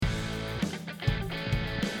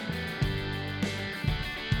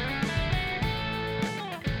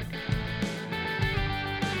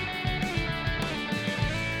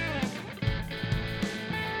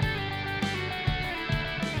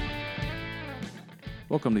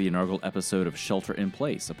Welcome to the inaugural episode of Shelter in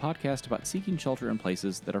Place, a podcast about seeking shelter in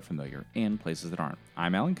places that are familiar and places that aren't.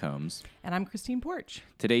 I'm Alan Combs. And I'm Christine Porch.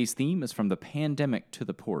 Today's theme is From the Pandemic to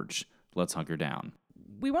the Porch. Let's hunker down.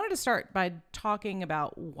 We wanted to start by talking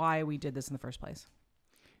about why we did this in the first place.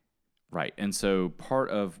 Right. And so part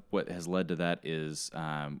of what has led to that is,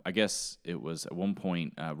 I guess it was at one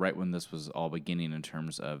point, right when this was all beginning in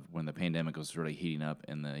terms of when the pandemic was really heating up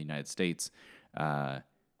in the United States, I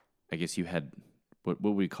guess you had... What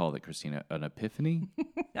would we call it, Christina? An epiphany?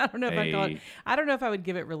 I don't know if I call it. I don't know if I would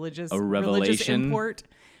give it religious revelation import,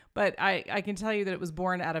 but I can tell you that it was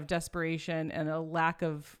born out of desperation and a lack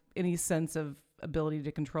of any sense of ability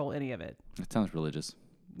to control any of it. It sounds religious.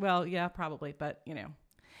 Well, yeah, probably, but you know.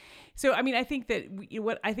 So I mean, I think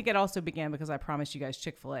that I think it also began because I promised you guys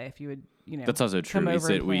Chick-fil-A if you would, you know. That's also true.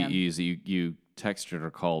 You said you texted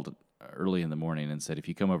or called early in the morning and said if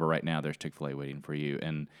you come over right now, there's Chick-fil-A waiting for you.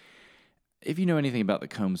 And if you know anything about the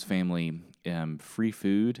Combs family, free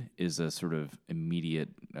food is a sort of immediate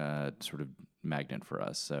sort of magnet for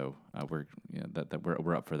us. So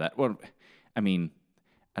we're up for that. Well, I mean,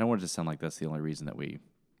 I don't want it to sound like that's the only reason that we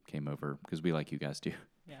came over because we like you guys too.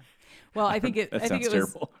 Yeah. Well, I think it. That I think sounds it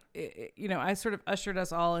was. terrible. You know, I sort of ushered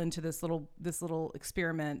us all into this little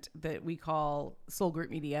experiment that we call Soul Group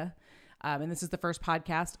Media, and this is the first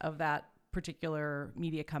podcast of that particular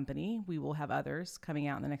media company. We will have others coming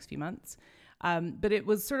out in the next few months. But it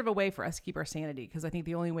was sort of a way for us to keep our sanity because I think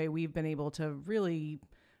the only way we've been able to really,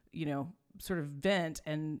 you know, sort of vent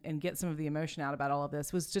and get some of the emotion out about all of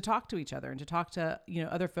this was to talk to each other and to talk to, you know,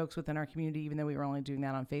 other folks within our community, even though we were only doing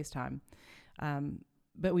that on FaceTime.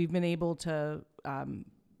 But we've been able to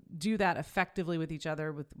do that effectively with each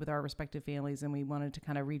other, with our respective families. And we wanted to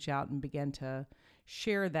kind of reach out and begin to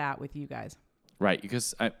share that with you guys. Right.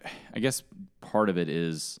 Because I guess part of it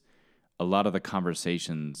is a lot of the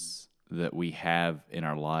conversations that we have in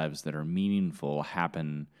our lives that are meaningful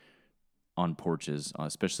happen on porches,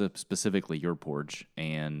 specifically your porch,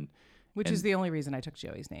 which is the only reason I took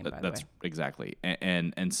Joey's name. By the way, that's exactly,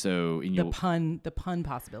 and so the pun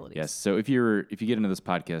possibilities. Yes. So if you get into this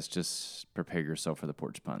podcast, just prepare yourself for the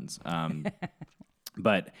porch puns.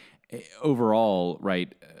 But overall,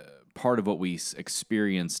 right. Part of what we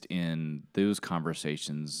experienced in those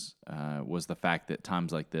conversations was the fact that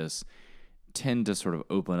times like this tend to sort of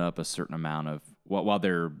open up a certain amount of, while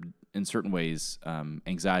they're in certain ways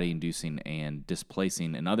anxiety-inducing and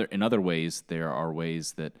displacing, in other ways there are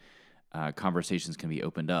ways that conversations can be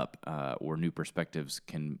opened up or new perspectives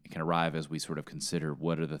can arrive as we sort of consider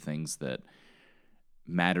what are the things that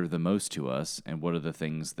matter the most to us and what are the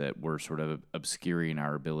things that we're sort of obscuring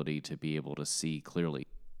our ability to be able to see clearly.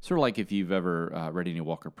 Sort of like if you've ever read any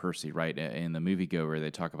Walker Percy, right? In the Moviegoer, they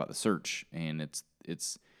talk about the search, and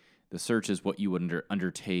it's the search is what you would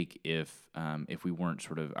undertake if we weren't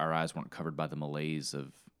sort of, our eyes weren't covered by the malaise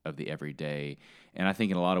of the everyday. And I think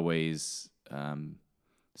in a lot of ways,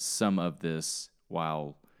 some of this,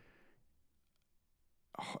 while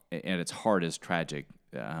at its heart is tragic,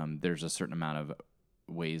 there's a certain amount of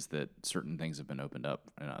ways that certain things have been opened up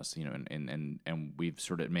in us, you know, and we've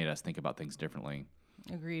sort of made us think about things differently.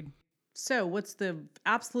 Agreed. So what's the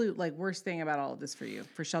absolute worst thing about all of this for you,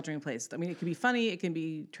 for sheltering in place? I mean, it can be funny, it can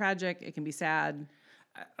be tragic, it can be sad.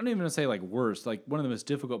 I don't even want to say worst. One of the most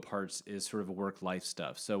difficult parts is sort of work-life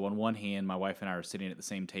stuff. So on one hand, my wife and I are sitting at the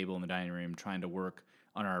same table in the dining room trying to work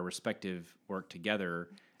on our respective work together.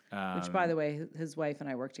 Which, by the way, his wife and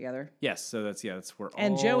I work together. Yes, so that's we're all...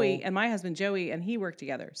 And Joey, and my husband Joey, and he work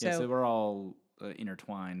together. So, so we're all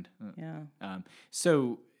intertwined. Yeah.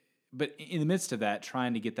 But in the midst of that,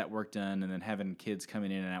 trying to get that work done and then having kids coming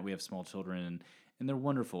in and out, we have small children and they're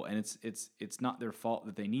wonderful. And it's not their fault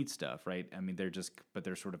that they need stuff, right? I mean, they're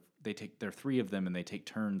three of them and they take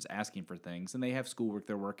turns asking for things and they have schoolwork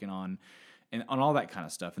they're working on and on all that kind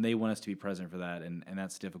of stuff. And they want us to be present for that. And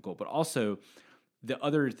that's difficult. But also the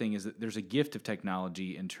other thing is that there's a gift of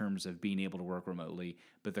technology in terms of being able to work remotely.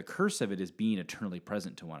 But the curse of it is being eternally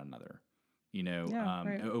present to one another. You know,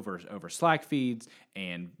 right. over Slack feeds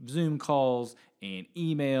and Zoom calls and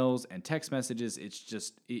emails and text messages. It's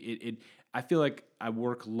just, I feel like I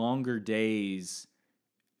work longer days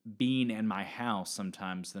being in my house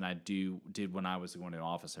sometimes than I did when I was going to the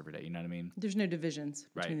office every day. You know what I mean? There's no divisions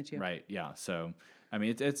between the two. Right. Yeah. So, I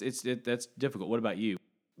mean, that's difficult. What about you?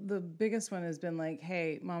 The biggest one has been like,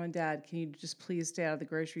 hey, mom and dad, can you just please stay out of the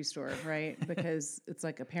grocery store, right? Because it's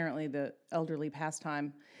apparently the elderly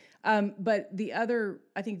pastime. But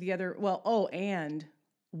and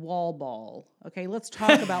wall ball. Okay, let's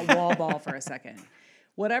talk about wall ball for a second.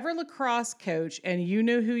 Whatever lacrosse coach, and you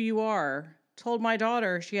know who you are, told my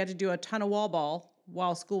daughter she had to do a ton of wall ball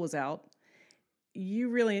while school was out.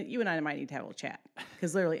 you and I might need to have a little chat,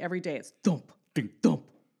 because literally every day it's thump, ding, thump,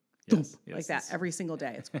 thump, like that every single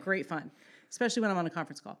day. It's great fun, especially when I'm on a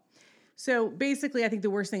conference call. So basically, I think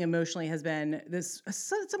the worst thing emotionally has been this,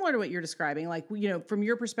 similar to what you're describing. Like, from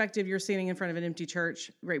your perspective, you're standing in front of an empty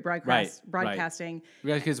church, right? Broadcasting.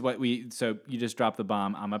 Right. Because so you just dropped the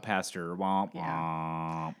bomb. I'm a pastor. Womp,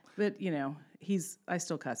 womp. But, I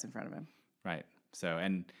still cuss in front of him. Right. So,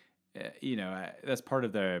 and, that's part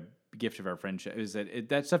of the gift of our friendship is that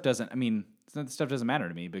that stuff doesn't matter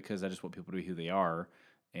to me, because I just want people to be who they are,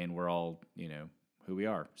 and we're all, who we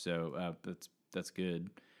are. So that's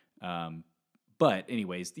good. But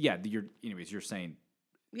anyways, you're saying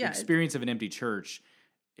experience of an empty church,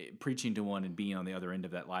 preaching to one and being on the other end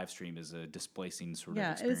of that live stream is a displacing sort of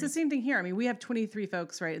experience. And it's the same thing here. I mean, we have 23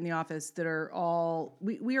 folks right in the office that are all,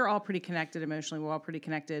 we are all pretty connected emotionally. We're all pretty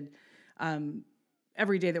connected.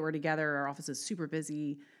 Every day that we're together, our office is super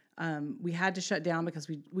busy. We had to shut down because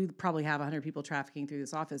we probably have 100 people trafficking through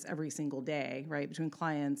this office every single day, right? Between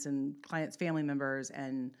clients and clients' family members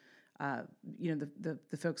and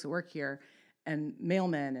the folks that work here, and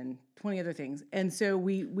mailmen and 20 other things. And so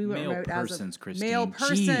we went remote male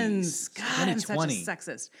persons. God, I'm such a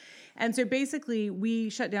sexist. And so basically we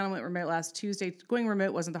shut down and went remote last Tuesday. Going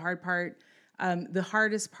remote wasn't the hard part. The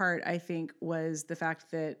hardest part, I think, was the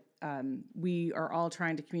fact that we are all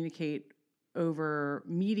trying to communicate over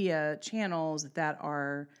media channels that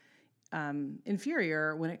are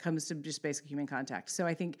inferior when it comes to just basic human contact. So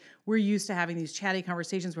I think we're used to having these chatty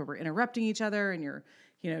conversations where we're interrupting each other, and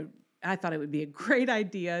I thought it would be a great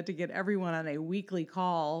idea to get everyone on a weekly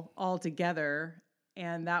call all together,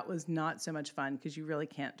 and that was not so much fun because you really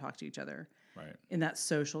can't talk to each other in that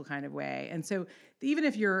social kind of way. And so even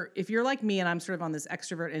if you're like me and I'm sort of on this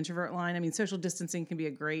extrovert introvert line, I mean, social distancing can be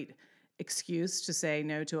a great excuse to say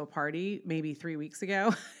no to a party maybe 3 weeks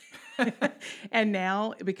ago. And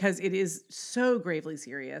now, because it is so gravely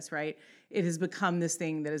serious, right? It has become this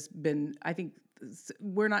thing that has been, I think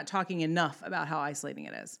we're not talking enough about how isolating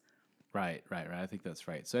it is. Right. I think that's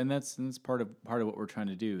right. So, and that's part of what we're trying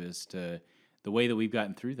to do is the way that we've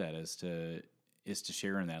gotten through that is to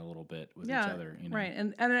share in that a little bit with each other. Right.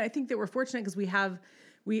 And I think that we're fortunate because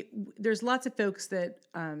there's lots of folks that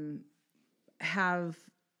don't have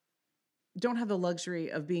the luxury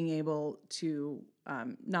of being able to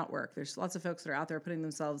not work. There's lots of folks that are out there putting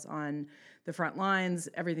themselves on the front lines,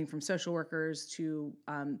 everything from social workers to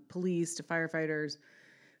police to firefighters,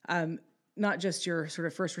 not just your sort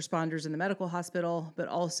of first responders in the medical hospital, but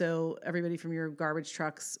also everybody from your garbage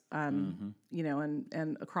trucks, and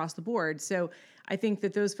across the board. So I think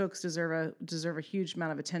that those folks deserve a huge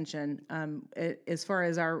amount of attention. As far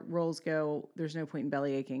as our roles go, there's no point in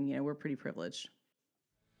belly aching. We're pretty privileged.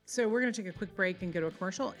 So we're going to take a quick break and go to a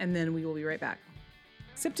commercial, and then we will be right back.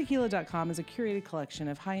 SipTequila.com is a curated collection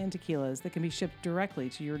of high-end tequilas that can be shipped directly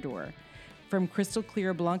to your door. From crystal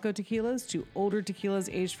clear Blanco tequilas to older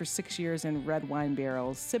tequilas aged for 6 years in red wine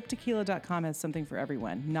barrels, SipTequila.com has something for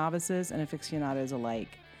everyone, novices and aficionados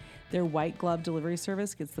alike. Their white glove delivery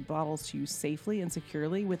service gets the bottles to you safely and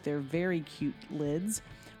securely with their very cute lids,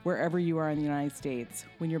 wherever you are in the United States.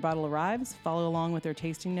 When your bottle arrives, follow along with their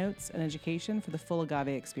tasting notes and education for the full agave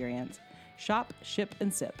experience. Shop, ship,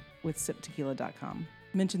 and sip with SipTequila.com.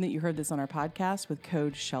 Mention that you heard this on our podcast with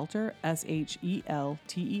code SHELTER,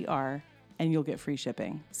 SHELTER, and you'll get free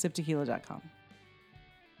shipping. SipTequila.com.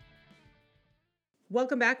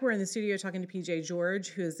 Welcome back. We're in the studio talking to PJ George,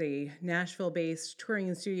 who is a Nashville-based touring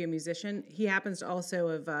and studio musician. He happens to also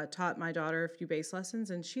have taught my daughter a few bass lessons,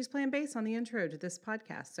 and she's playing bass on the intro to this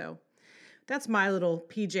podcast. So that's my little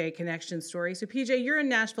PJ connection story. So PJ, you're in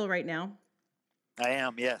Nashville right now. I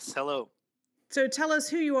am, yes. Hello. So tell us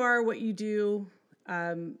who you are, what you do,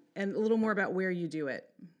 and a little more about where you do it.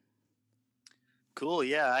 Cool.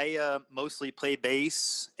 Yeah, I mostly play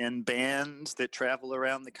bass in bands that travel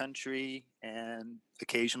around the country and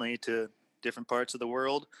occasionally to different parts of the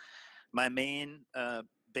world. My main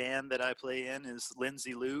band that I play in is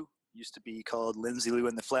Lindsay Lou. Used to be called Lindsay Lou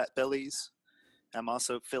and the Flatbellies. I'm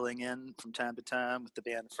also filling in from time to time with the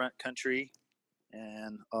band Front Country,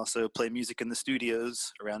 and also play music in the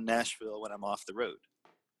studios around Nashville when I'm off the road.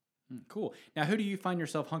 Cool. Now, who do you find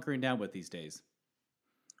yourself hunkering down with these days?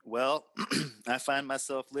 Well, I find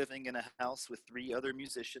myself living in a house with 3 other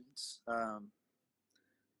musicians. All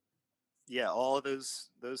of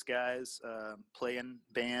those guys play in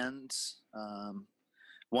bands.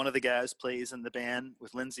 One of the guys plays in the band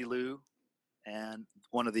with Lindsay Lou, and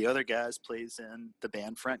one of the other guys plays in the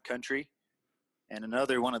band Front Country, and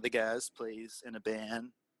another one of the guys plays in a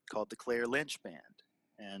band called the Claire Lynch Band.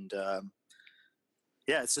 And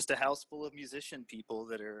it's just a house full of musician people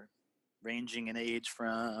that are ranging in age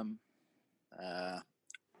from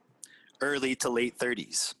early to late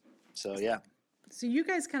 30s. So, yeah. So you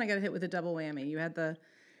guys kind of got hit with a double whammy. You had the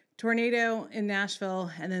tornado in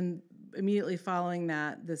Nashville, and then immediately following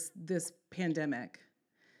that, this pandemic.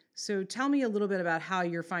 So tell me a little bit about how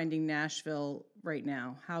you're finding Nashville right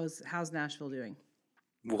now. How's Nashville doing?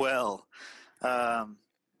 Well,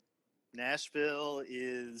 Nashville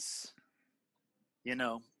is,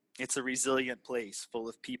 it's a resilient place full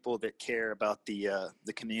of people that care about the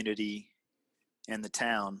community and the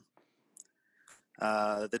town.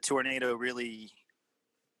 The tornado really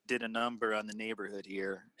did a number on the neighborhood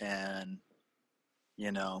here, and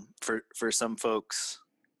for some folks,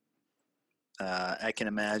 I can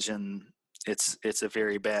imagine it's a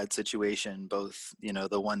very bad situation. Both, the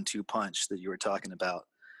 1-2 punch that you were talking about.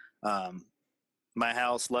 My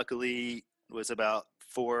house, luckily, was about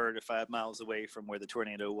 4 to 5 miles away from where the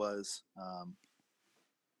tornado was.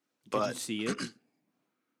 Did you see it?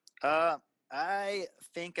 I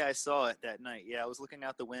think I saw it that night. Yeah, I was looking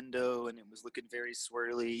out the window, and it was looking very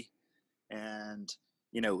swirly, and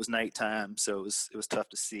it was nighttime, so it was tough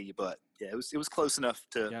to see. But yeah, it was close enough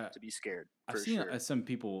to be scared. I've seen some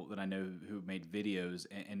people that I know who made videos,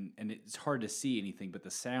 and it's hard to see anything, but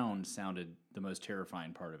the sound sounded the most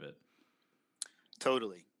terrifying part of it.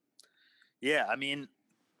 Totally. Yeah, I mean,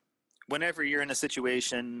 whenever you're in a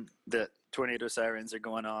situation that tornado sirens are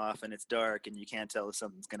going off and it's dark and you can't tell if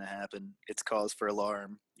something's going to happen, it's cause for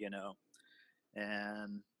alarm,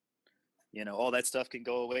 and all that stuff can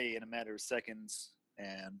go away in a matter of seconds.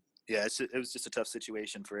 And yeah, it was just a tough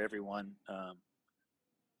situation for everyone.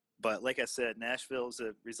 But like I said, Nashville's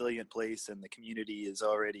a resilient place, and the community is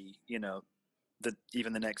already,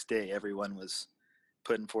 even the next day, everyone was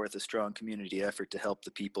putting forth a strong community effort to help the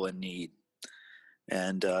people in need.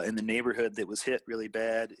 And in the neighborhood that was hit really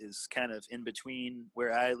bad is kind of in between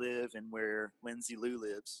where I live and where Lindsay Lou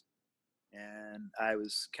lives. And I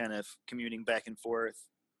was kind of commuting back and forth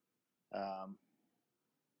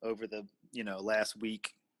over the last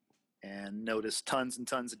week, and noticed tons and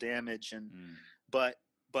tons of damage. And but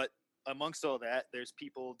amongst all that, there's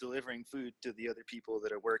people delivering food to the other people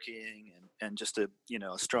that are working, and just a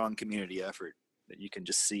strong community effort that you can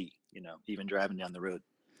just see, even driving down the road.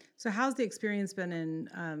 So how's the experience been in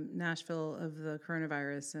Nashville of the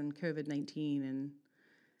coronavirus and COVID-19, and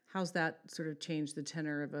how's that sort of changed the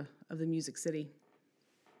tenor of the music city?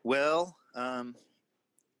 Well,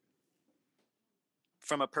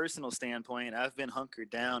 from a personal standpoint, I've been hunkered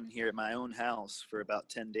down here at my own house for about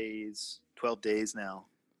 10 days, 12 days now,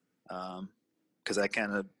 because I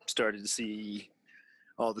kind of started to see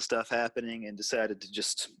all the stuff happening and decided to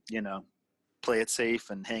just, play it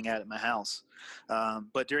safe and hang out at my house.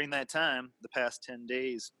 But during that time, the past 10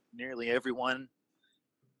 days, nearly everyone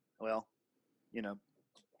that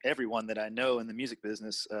I know in the music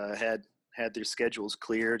business had their schedules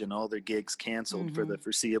cleared and all their gigs canceled for the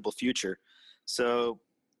foreseeable future. So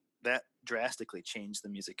that drastically changed the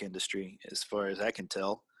music industry as far as I can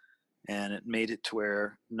tell. And it made it to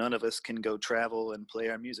where none of us can go travel and play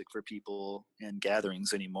our music for people in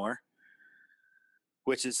gatherings anymore,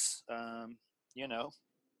 which is,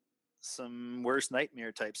 some worst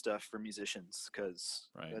nightmare type stuff for musicians, because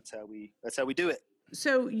that's how we do it.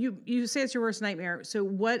 So you say it's your worst nightmare.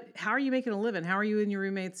 So how are you making a living? How are you and your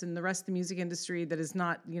roommates and the rest of the music industry that is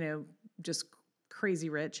not, just crazy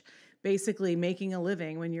rich, basically making a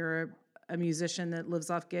living when you're a musician that lives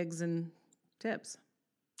off gigs and tips?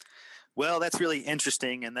 Well, that's really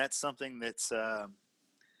interesting, and that's something that's I've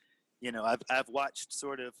watched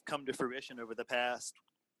sort of come to fruition over the past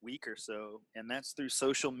week or so, and that's through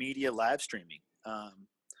social media live streaming.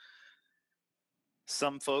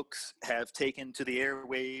 Some folks have taken to the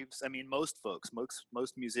airwaves. I mean, most folks,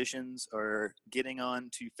 most musicians are getting on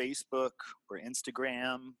to Facebook or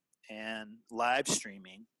Instagram and live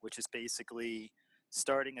streaming, which is basically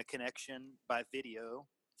starting a connection by video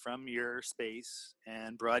from your space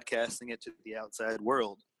and broadcasting it to the outside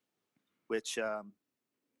world, which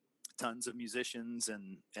tons of musicians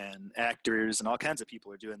and actors and all kinds of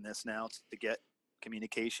people are doing this now to get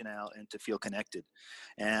communication out and to feel connected.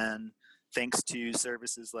 And thanks to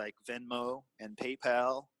services like Venmo and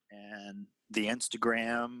PayPal and the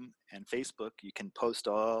Instagram and Facebook, you can post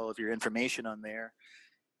all of your information on there.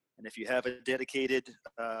 And if you have a dedicated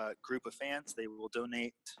group of fans, they will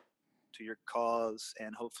donate to your cause,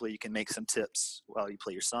 and hopefully you can make some tips while you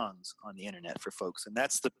play your songs on the internet for folks. And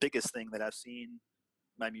that's the biggest thing that I've seen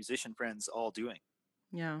my musician friends all doing.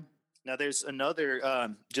 Yeah. Now there's another,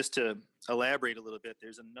 just to elaborate a little bit,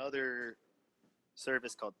 there's another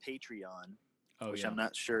service called Patreon. which I'm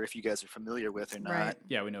not sure if you guys are familiar with or not. Right.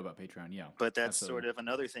 Yeah, we know about Patreon. Yeah, but that's sort of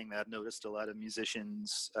another thing that I've noticed a lot of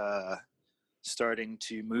musicians starting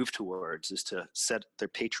to move towards, is to set their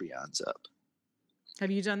Patreons up.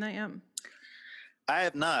 Have you done that yet? I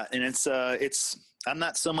have not, and it's I'm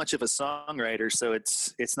not so much of a songwriter, so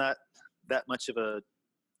it's not that much of a.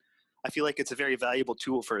 I feel like it's a very valuable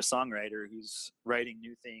tool for a songwriter who's writing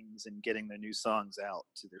new things and getting their new songs out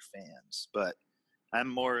to their fans. But I'm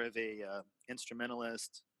more of a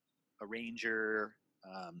instrumentalist, arranger.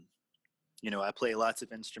 I play lots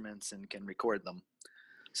of instruments and can record them,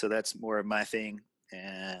 so that's more of my thing.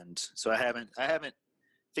 And so I haven't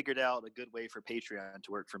figured out a good way for Patreon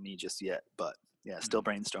to work for me just yet. But yeah, still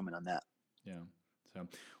brainstorming on that. Yeah. So,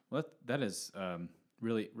 well, that is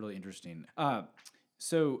really, really interesting.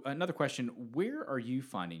 So another question: where are you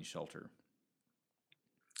finding shelter?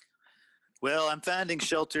 Well, I'm finding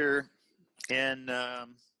shelter in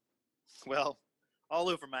all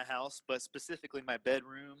over my house, but specifically my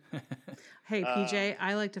bedroom. Hey, PJ,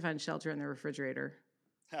 I like to find shelter in the refrigerator.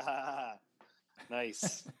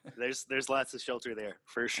 Nice. There's lots of shelter there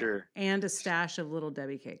for sure. And a stash of Little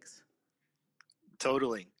Debbie cakes.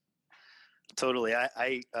 Totally.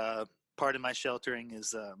 I part of my sheltering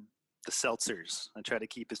is the seltzers. I try to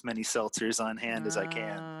keep as many seltzers on hand as I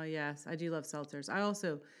can. Oh, yes. I do love seltzers. I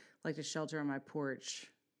also like to shelter on my porch.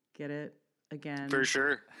 Get it? Again. For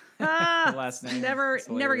sure. Last name.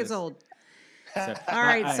 Never gets old. So, all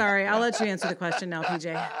right, sorry. I'll let you answer the question now,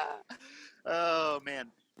 PJ. Oh, man.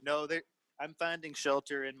 No, I'm finding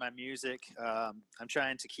shelter in my music. I'm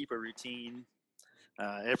trying to keep a routine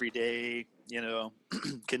every day,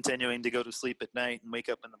 continuing to go to sleep at night and wake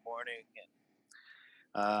up in the morning.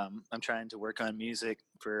 And I'm trying to work on music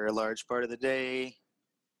for a large part of the day.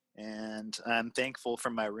 And I'm thankful for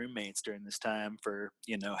my roommates during this time for,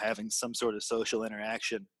 having some sort of social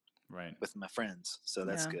interaction with my friends. So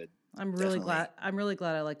that's good. I'm really glad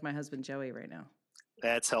I like my husband Joey right now.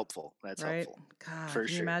 That's helpful. That's helpful. God, can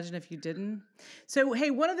you imagine if you didn't? So, hey,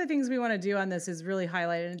 one of the things we want to do on this is really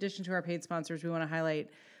highlight, in addition to our paid sponsors, we want to highlight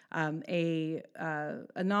a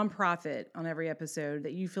nonprofit on every episode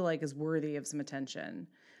that you feel like is worthy of some attention.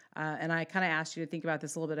 And I kind of asked you to think about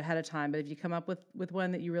this a little bit ahead of time, but have you come up with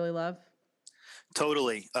one that you really love?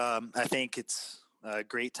 Totally. I think it's a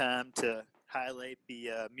great time to highlight the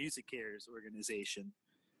Music Cares organization.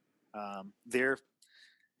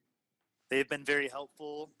 They've been very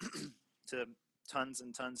helpful to tons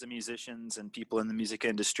and tons of musicians and people in the music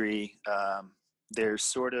industry. They're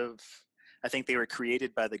I think they were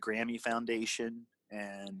created by the Grammy Foundation,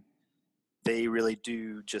 and they really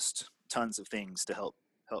do just tons of things to help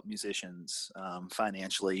musicians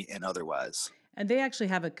financially and otherwise. And they actually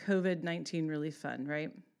have a COVID-19 relief fund,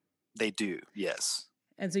 right? They do, yes.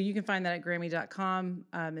 And so you can find that at Grammy.com.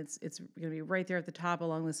 It's going to be right there at the top,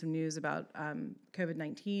 along with some news about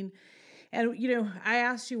COVID-19. And, I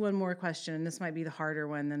asked you one more question, and this might be the harder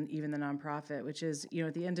one than even the nonprofit, which is,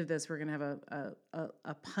 at the end of this, we're going to have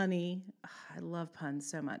a punny, I love puns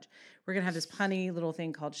so much. We're going to have this punny little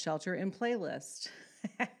thing called Shelter in Playlist.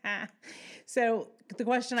 So the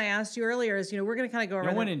question I asked you earlier is, we're going to kind of go over.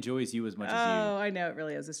 No one enjoys you as much as you. Oh, I know. It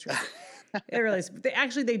really is. It's true. It really is.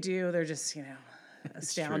 They do. They're just,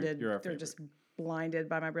 astounded. They're just blinded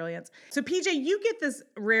by my brilliance. So PJ, you get this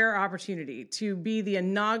rare opportunity to be the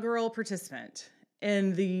inaugural participant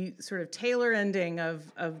in the sort of tailor ending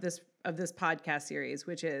of this podcast series,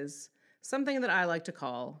 which is something that I like to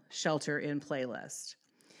call Shelter in Playlist.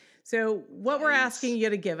 So what we're asking you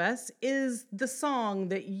to give us is the song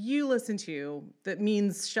that you listen to that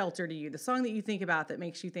means shelter to you, the song that you think about that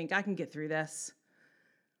makes you think, I can get through this.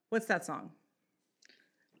 What's that song?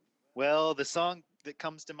 Well, the song that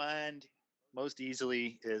comes to mind most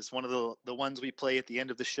easily is one of the ones we play at the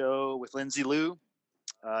end of the show with Lindsay Lou.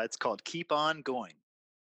 It's called Keep On Going.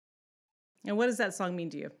 And what does that song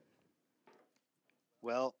mean to you?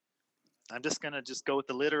 Well, I'm just going to go with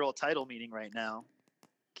the literal title meaning right now.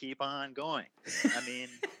 Keep on going. I mean,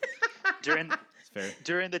 during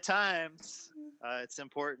the times, it's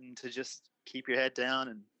important to just keep your head down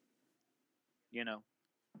and,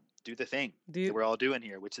 do the thing that we're all doing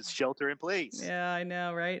here, which is shelter in place. Yeah, I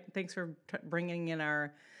know, right? Thanks for bringing in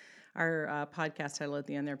our podcast title at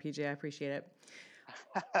the end there, PJ. I appreciate it.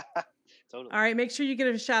 Totally. All right, make sure you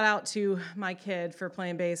give a shout out to my kid for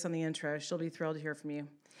playing bass on the intro. She'll be thrilled to hear from you.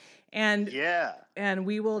 And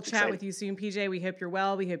we will chat with you soon, PJ. We hope you're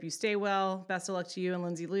well. We hope you stay well. Best of luck to you and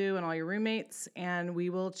Lindsay Lou and all your roommates. And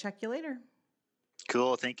we will check you later.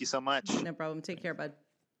 Cool. Thank you so much. No problem. Take care, bud.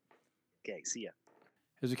 Okay. See ya.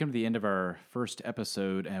 As we come to the end of our first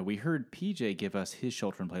episode, we heard PJ give us his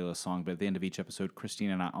Shelter in Playlist song, but at the end of each episode,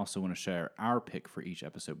 Christine and I also want to share our pick for each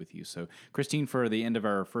episode with you. So, Christine, for the end of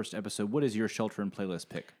our first episode, what is your Shelter in Playlist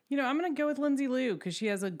pick? I'm going to go with Lindsay Lou because she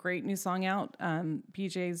has a great new song out.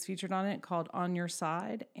 PJ's featured on it called On Your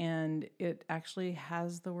Side, and it actually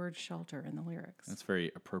has the word shelter in the lyrics. That's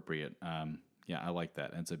very appropriate. Yeah, I like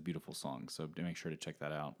that. And it's a beautiful song, so make sure to check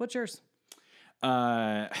that out. What's yours?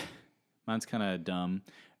 Mine's kind of dumb,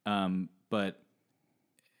 but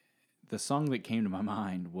the song that came to my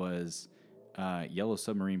mind was Yellow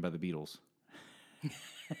Submarine by the Beatles.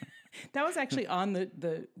 That was actually on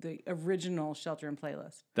the original Shelter in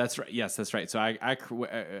Playlist. That's right. Yes, that's right. So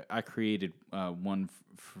I created one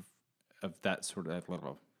of that sort of...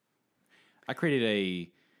 I created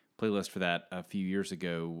a playlist for that a few years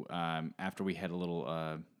ago after we had a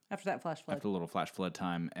little... After that flash flood. After a little flash flood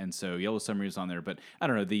time. And so Yellow Submarine is on there. But I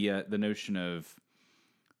don't know, the notion of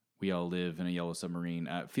we all live in a yellow submarine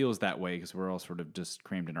feels that way because we're all sort of just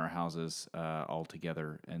crammed in our houses all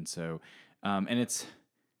together. And so, there's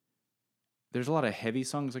a lot of heavy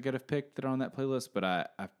songs I could have picked that are on that playlist, but I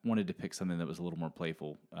wanted to pick something that was a little more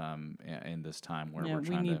playful in this time where we're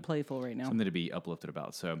trying we need playful right now. Something to be uplifted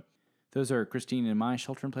about. So those are Christine and my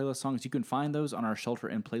Shelter in Playlist songs. You can find those on our Shelter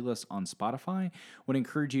in Playlist on Spotify. Would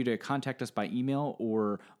encourage you to contact us by email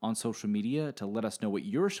or on social media to let us know what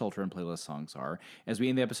your Shelter in Playlist songs are. As we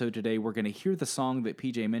end the episode today, we're going to hear the song that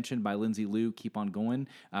PJ mentioned by Lindsay Lou, Keep On Going.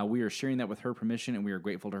 We are sharing that with her permission, and we are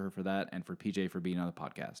grateful to her for that and for PJ for being on the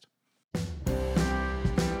podcast.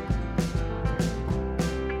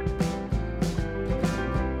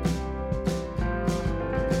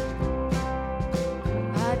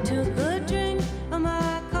 Took a drink of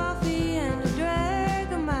my coffee and a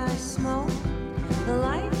drag of my smoke. The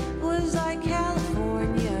light was like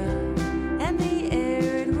California, and the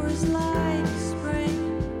air, it was like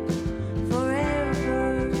spring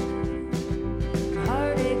forever.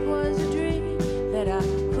 Heartache was a dream that I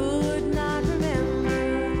could not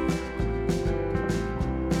remember.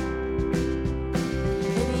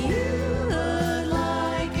 And you would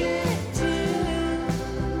like it too.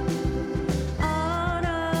 On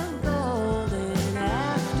a golden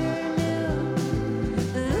afternoon,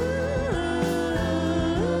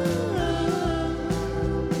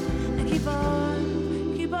 and keep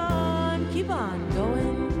on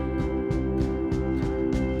going.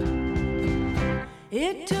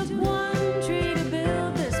 It took one tree to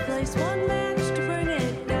build this place, one match to bring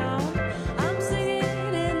it down. I'm singing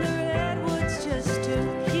in the redwoods just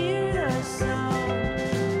to hear the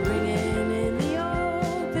sound, ringing in the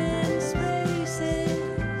open spaces.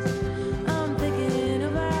 I'm thinking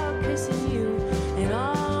about kissing you in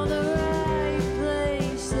all the right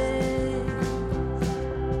places.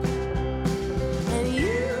 And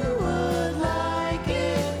you would like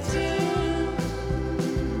it too.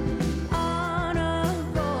 On a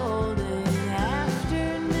golden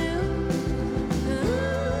afternoon,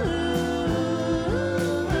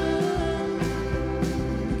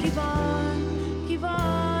 keep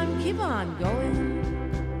on going.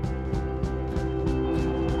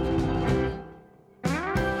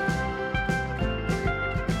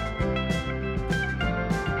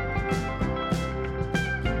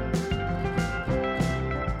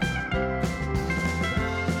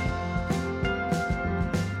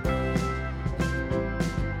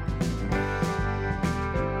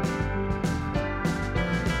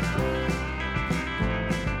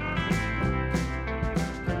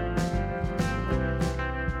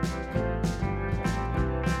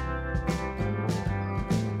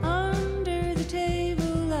 Under the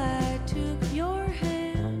table I took your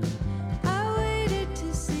hand. I waited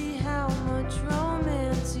to see how much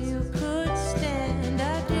romance you could stand.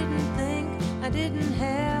 I didn't think, I didn't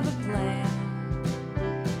have a plan.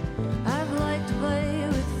 I've liked to play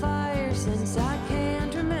with fire since I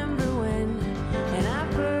can't remember when. And I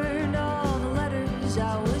burned all the letters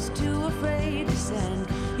I was too afraid to send.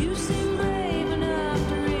 You seem brave enough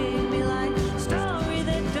to read me like a story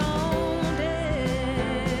that don't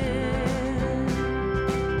end.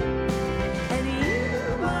 And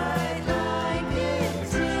you might like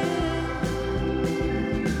it too.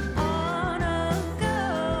 On a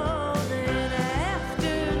golden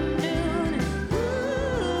afternoon.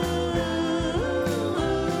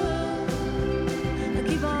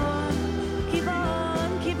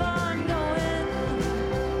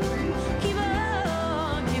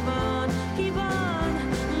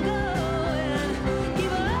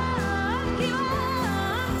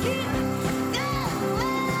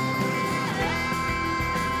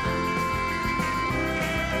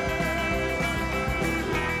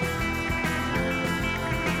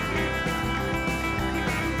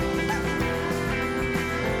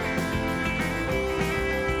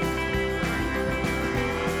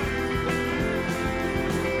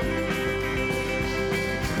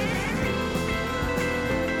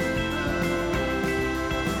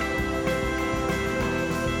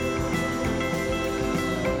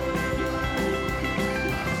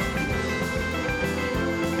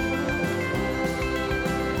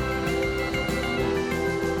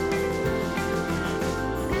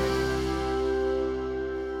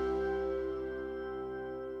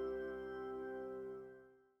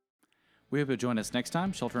 We hope you'll join us next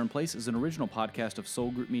time. Shelter in Place is an original podcast of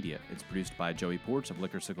Soul Group Media. It's produced by Joey Porch of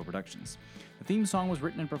Liquor Sickle Productions. The theme song was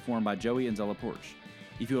written and performed by Joey and Zella Porch.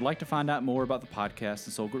 If you would like to find out more about the podcast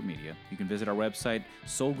and Soul Group Media, you can visit our website,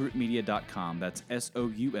 soulgroupmedia.com. That's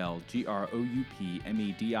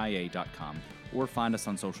SOULGROUPMEDIA.com, or find us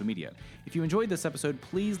on social media. If you enjoyed this episode,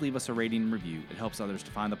 please leave us a rating and review. It helps others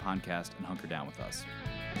to find the podcast and hunker down with us.